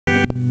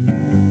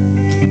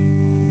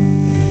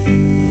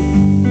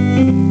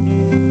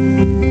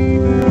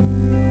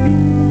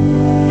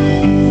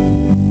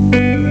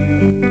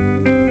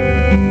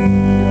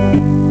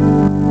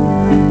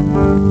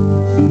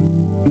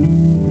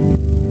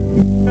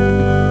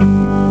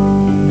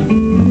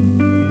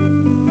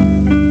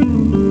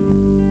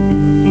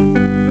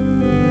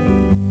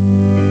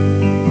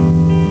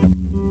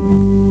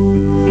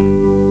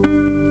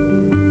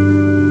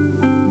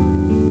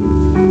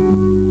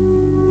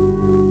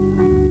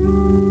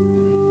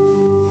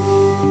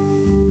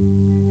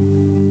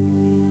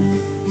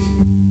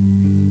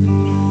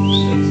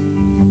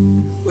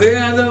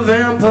Where the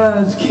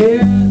vampire's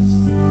kiss,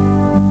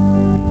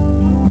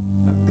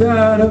 I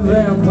got a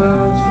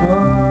vampire's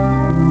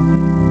heart.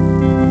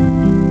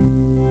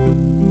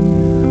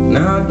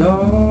 Now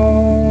don't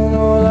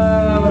roll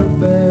out of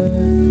bed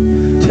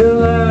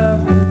till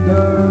after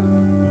dark.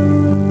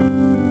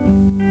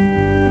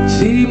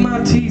 See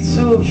my teeth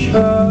so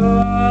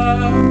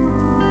sharp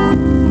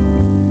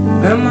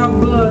and my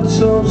blood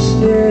so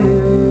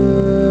still.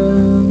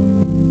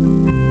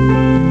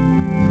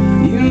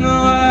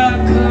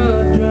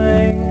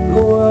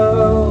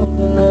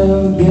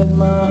 Get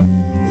my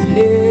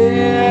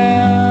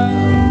fill,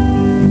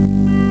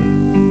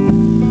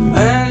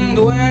 and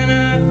when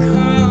I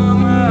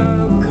come,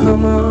 I'll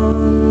come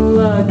on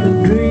like a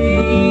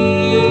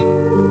dream,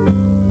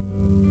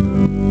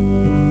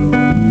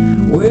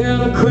 where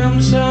the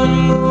crimson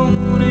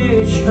moon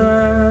is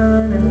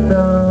shining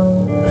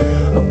down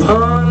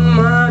upon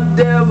my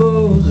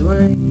devil's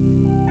ring.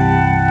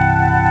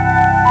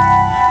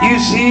 You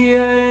see, it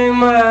ain't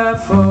my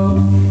fault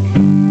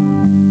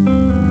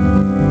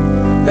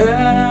that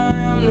I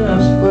am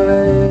this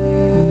way,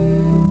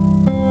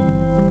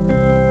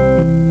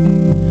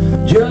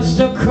 just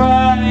a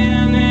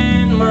crying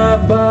in my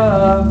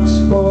box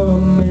for a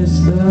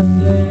Mr.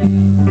 Day.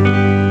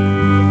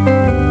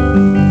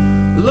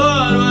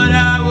 Lord, what I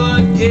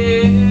would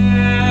give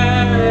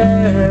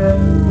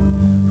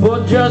for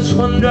just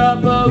one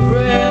drop of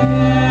bread.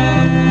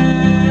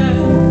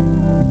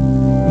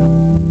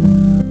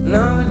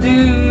 Now the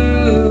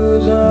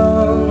dew's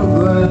on the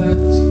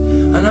grass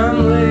and I'm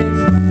late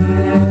for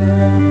bed.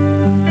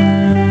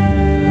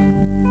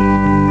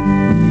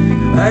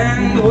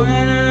 And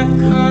when I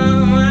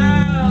come,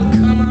 I'll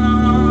come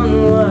on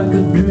like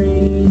a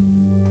dream,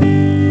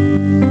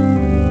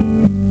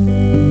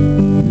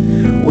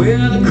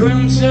 where the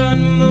crimson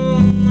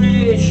moon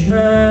is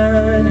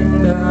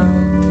shining down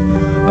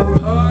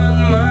upon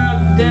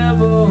my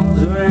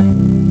devil's ring.